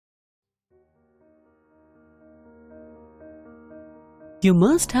You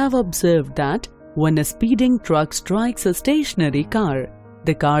must have observed that when a speeding truck strikes a stationary car,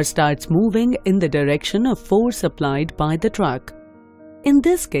 the car starts moving in the direction of force applied by the truck. In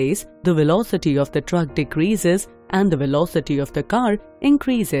this case, the velocity of the truck decreases and the velocity of the car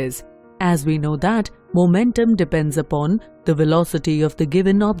increases, as we know that momentum depends upon the velocity of the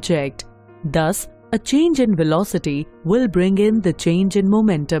given object. Thus, a change in velocity will bring in the change in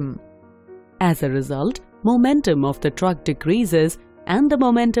momentum. As a result, momentum of the truck decreases and the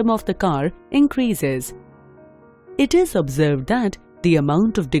momentum of the car increases. It is observed that the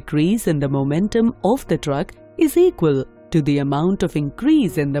amount of decrease in the momentum of the truck is equal to the amount of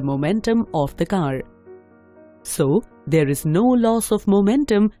increase in the momentum of the car. So, there is no loss of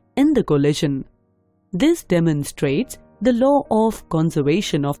momentum in the collision. This demonstrates the law of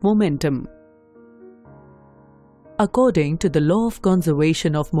conservation of momentum. According to the law of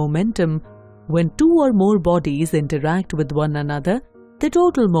conservation of momentum, when two or more bodies interact with one another, the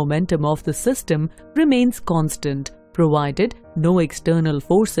total momentum of the system remains constant provided no external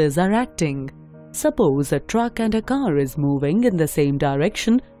forces are acting. Suppose a truck and a car is moving in the same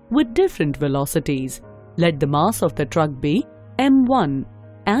direction with different velocities. Let the mass of the truck be m1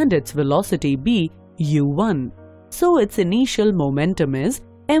 and its velocity be u1. So its initial momentum is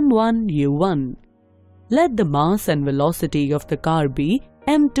m1 u1. Let the mass and velocity of the car be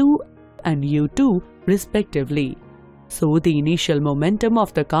m2 and u2 respectively. So the initial momentum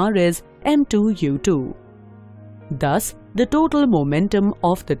of the car is m2 u2. Thus, the total momentum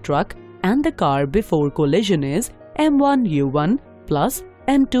of the truck and the car before collision is m1 u1 plus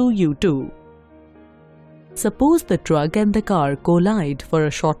m2 u2. Suppose the truck and the car collide for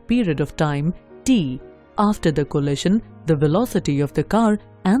a short period of time t. After the collision, the velocity of the car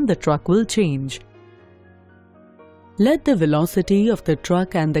and the truck will change. Let the velocity of the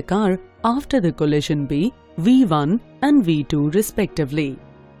truck and the car after the collision be v1 and v2 respectively.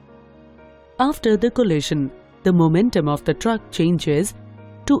 After the collision, the momentum of the truck changes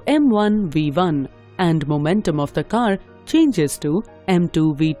to m1 v1 and momentum of the car changes to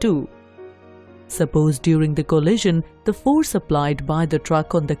m2 v2. Suppose during the collision, the force applied by the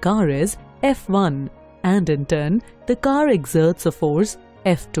truck on the car is F1 and in turn, the car exerts a force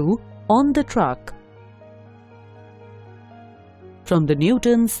F2 on the truck. From the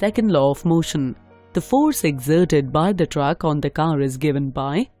Newton's second law of motion, the force exerted by the truck on the car is given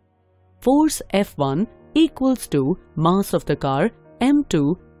by force F1 equals to mass of the car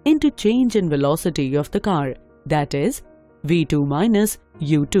m2 into change in velocity of the car, that is v2 minus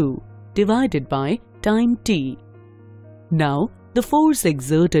u2 divided by time t. Now, the force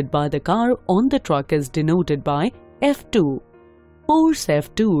exerted by the car on the truck is denoted by F2. Force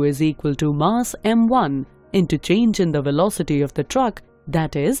F2 is equal to mass m1 into change in the velocity of the truck,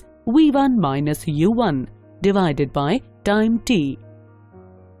 that is v1 minus u1 divided by time t.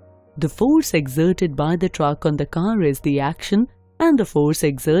 The force exerted by the truck on the car is the action and the force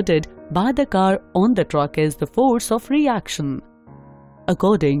exerted by the car on the truck is the force of reaction.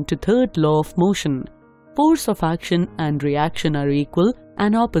 According to third law of motion, force of action and reaction are equal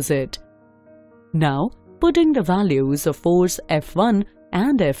and opposite. Now, putting the values of force F1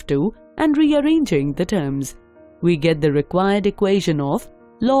 and F2 and rearranging the terms, we get the required equation of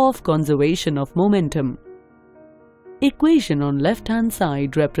law of conservation of momentum. Equation on left-hand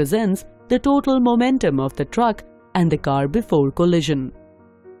side represents the total momentum of the truck and the car before collision.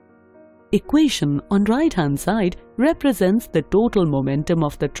 Equation on right-hand side represents the total momentum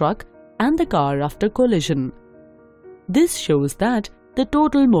of the truck and the car after collision. This shows that the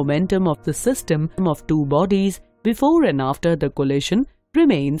total momentum of the system of two bodies before and after the collision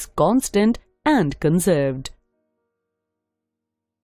remains constant and conserved.